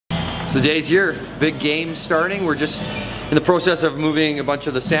So the day's here, big game starting. We're just in the process of moving a bunch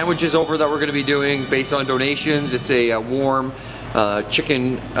of the sandwiches over that we're going to be doing based on donations. It's a warm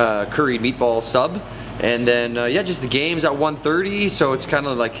chicken curried meatball sub. And then, yeah, just the game's at 1:30, so it's kind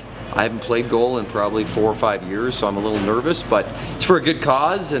of like, I haven't played goal in probably 4 or 5 years, so I'm a little nervous, but it's for a good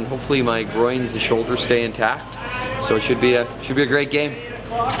cause, and hopefully my groins and shoulders stay intact. So it should be a great game.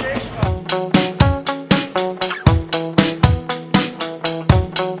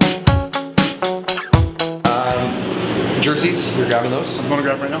 Jerseys, you're grabbing those? I'm gonna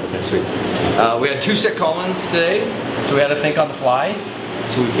grab them right now. Okay, sweet. We had 2 sick call-ins today, so we had to think on the fly.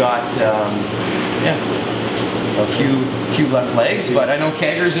 So we've got, yeah, a few less legs, but I know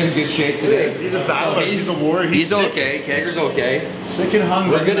Kegger's in good shape today. He's a battler. So he's a warrior. He's okay. Kegger's okay. Sick and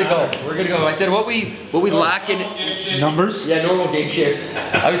hungry. We're good to go. We're good to go. I said what we lack in numbers. Yeah, normal game shape.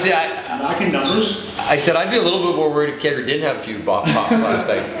 I would say lacking numbers. I said I'd be a little bit more worried if Kegger didn't have a few pops last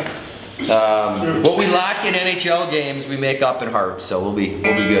night. What we lack in NHL games, we make up in hearts, so we'll be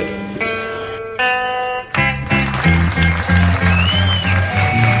good.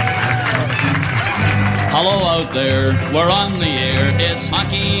 Hello out there, we're on the air, it's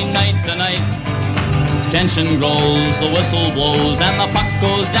hockey night tonight. Tension grows, the whistle blows, and the puck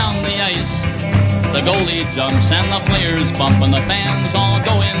goes down the ice. The goalie jumps and the players bump and the fans all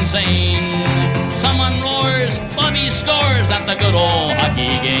go insane. Someone roars, Bobby scores at the good old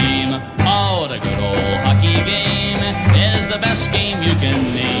hockey game. Oh, the good old hockey game is the best game you can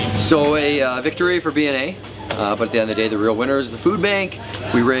name. So a victory for BNA. But at the end of the day, the real winner is the food bank.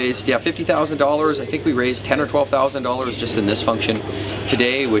 We raised, yeah, $50,000. I think we raised $10,000 or $12,000 just in this function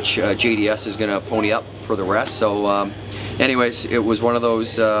today, which JDS is going to pony up for the rest. So, anyways, it was one of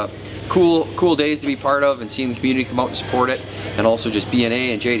those cool days to be part of, and seeing the community come out and support it, and also just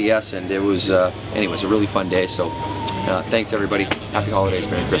BNA and JDS, and it was, anyways, a really fun day. So, thanks everybody. Happy holidays,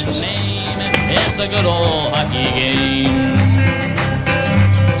 Merry Christmas. It's the good old hockey game.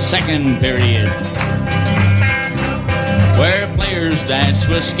 Second period, where players dance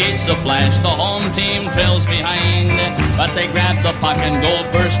with skates aflash, the home team trails behind, but they grab the puck and go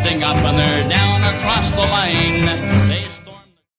bursting up, and they're down across the line. They